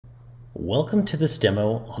Welcome to this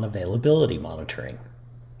demo on availability monitoring.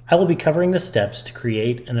 I will be covering the steps to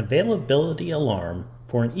create an availability alarm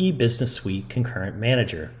for an e-business suite concurrent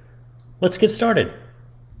manager. Let's get started.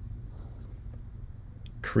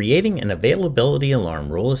 Creating an availability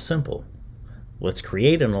alarm rule is simple. Let's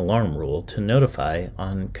create an alarm rule to notify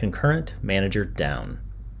on concurrent manager down.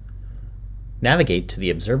 Navigate to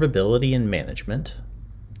the observability and management.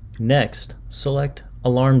 Next, select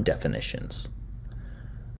alarm definitions.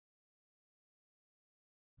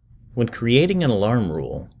 When creating an alarm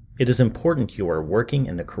rule, it is important you are working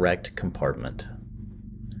in the correct compartment.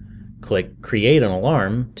 Click Create an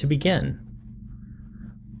Alarm to begin.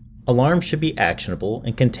 Alarms should be actionable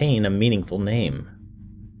and contain a meaningful name.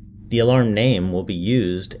 The alarm name will be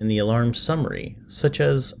used in the alarm summary, such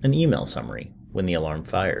as an email summary, when the alarm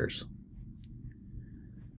fires.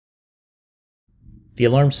 The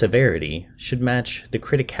alarm severity should match the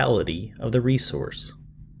criticality of the resource.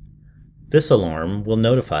 This alarm will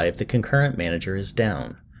notify if the concurrent manager is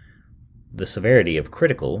down. The severity of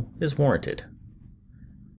critical is warranted.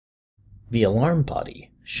 The alarm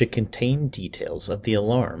body should contain details of the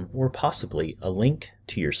alarm or possibly a link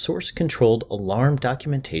to your source-controlled alarm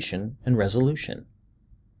documentation and resolution.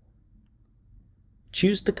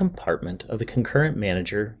 Choose the compartment of the concurrent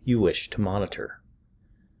manager you wish to monitor.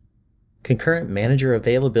 Concurrent manager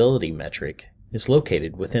availability metric is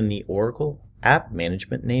located within the Oracle App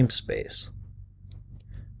Management namespace.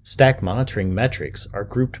 Stack monitoring metrics are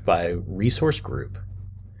grouped by resource group.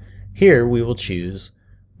 Here we will choose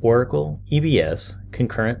Oracle EBS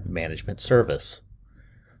Concurrent Management Service.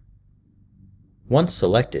 Once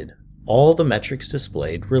selected, all the metrics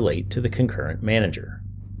displayed relate to the concurrent manager.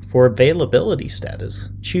 For availability status,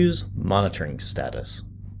 choose Monitoring Status.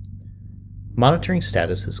 Monitoring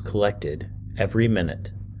status is collected every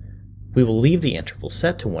minute. We will leave the interval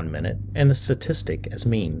set to 1 minute and the statistic as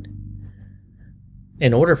mean.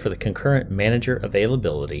 In order for the concurrent manager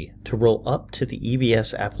availability to roll up to the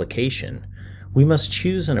EBS application, we must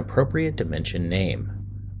choose an appropriate dimension name.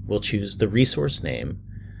 We'll choose the resource name,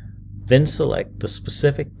 then select the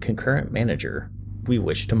specific concurrent manager we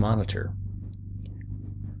wish to monitor.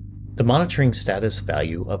 The monitoring status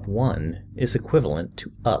value of 1 is equivalent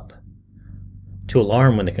to up. To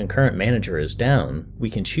alarm when the concurrent manager is down, we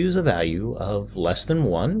can choose a value of less than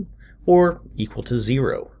 1 or equal to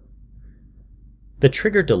 0. The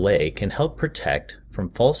trigger delay can help protect from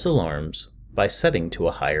false alarms by setting to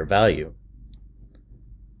a higher value.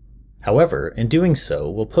 However, in doing so,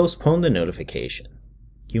 we'll postpone the notification.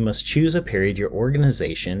 You must choose a period your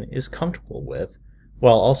organization is comfortable with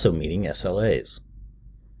while also meeting SLAs.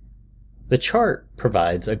 The chart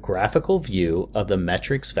provides a graphical view of the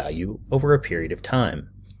metric's value over a period of time.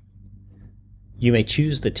 You may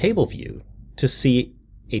choose the table view to see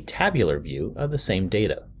a tabular view of the same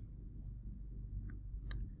data.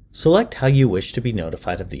 Select how you wish to be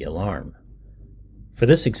notified of the alarm. For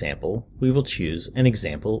this example, we will choose an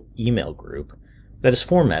example email group that is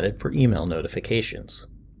formatted for email notifications.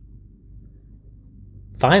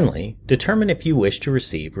 Finally, determine if you wish to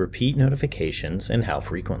receive repeat notifications and how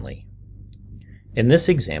frequently. In this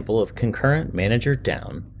example of concurrent manager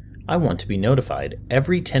down, I want to be notified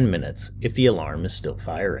every 10 minutes if the alarm is still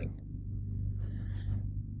firing.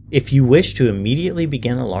 If you wish to immediately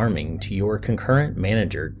begin alarming to your concurrent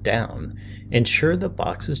manager down, ensure the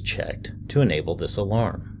box is checked to enable this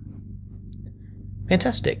alarm.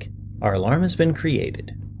 Fantastic! Our alarm has been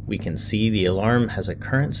created. We can see the alarm has a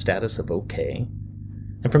current status of OK,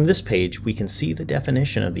 and from this page we can see the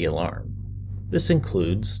definition of the alarm. This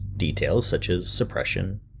includes details such as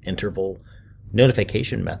suppression, interval,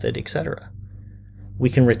 notification method, etc. We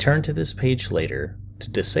can return to this page later to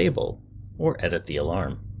disable or edit the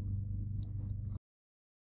alarm.